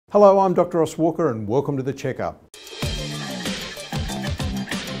Hello, I'm Dr. Ross Walker and welcome to The Checkup.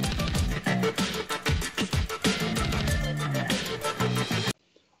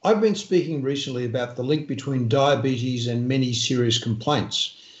 I've been speaking recently about the link between diabetes and many serious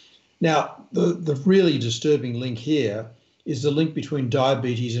complaints. Now, the really disturbing link here is the link between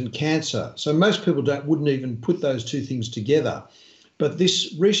diabetes and cancer. So most people wouldn't even put those two things together. But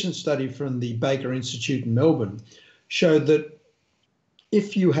this recent study from the Baker Institute in Melbourne showed that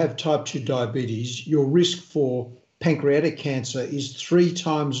if you have type 2 diabetes, your risk for pancreatic cancer is 3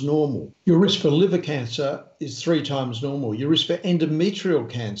 times normal. Your risk for liver cancer is 3 times normal. Your risk for endometrial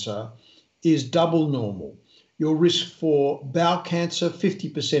cancer is double normal. Your risk for bowel cancer,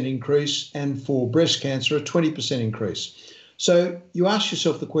 50% increase, and for breast cancer, a 20% increase. So you ask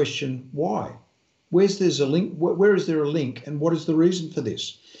yourself the question, why? Where is there a link, and what is the reason for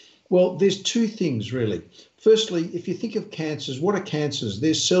this? Well, there's two things really. Firstly, if you think of cancers, what are cancers?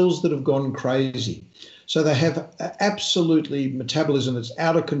 They're cells that have gone crazy. So they have absolutely metabolism that's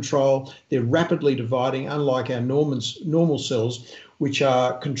out of control. They're rapidly dividing, unlike our normal cells, which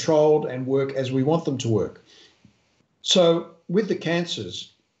are controlled and work as we want them to work. So with the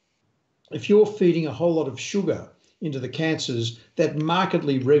cancers, if you're feeding a whole lot of sugar into the cancers, that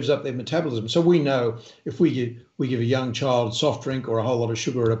markedly revs up their metabolism. So we know if we give a young child a soft drink or a whole lot of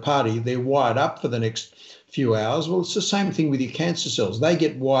sugar at a party, they're wired up for the next few hours. Well, it's the same thing with your cancer cells. They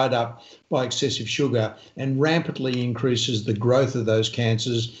get wired up by excessive sugar and rampantly increases the growth of those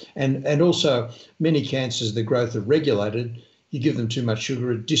cancers. And also many cancers, the growth are regulated. You give them too much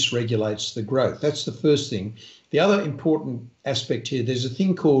sugar, it dysregulates the growth. That's the first thing. The other important aspect here, there's a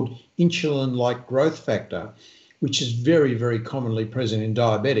thing called insulin-like growth factor, which is very, very commonly present in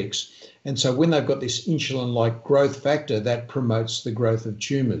diabetics. And so when they've got this insulin-like growth factor, that promotes the growth of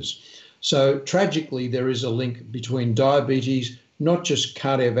tumours. So tragically, there is a link between diabetes, not just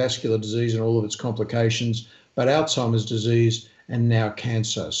cardiovascular disease and all of its complications, but Alzheimer's disease and now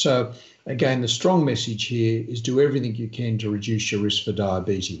cancer. So again, the strong message here is do everything you can to reduce your risk for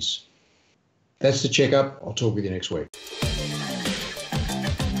diabetes. That's the checkup. I'll talk with you next week.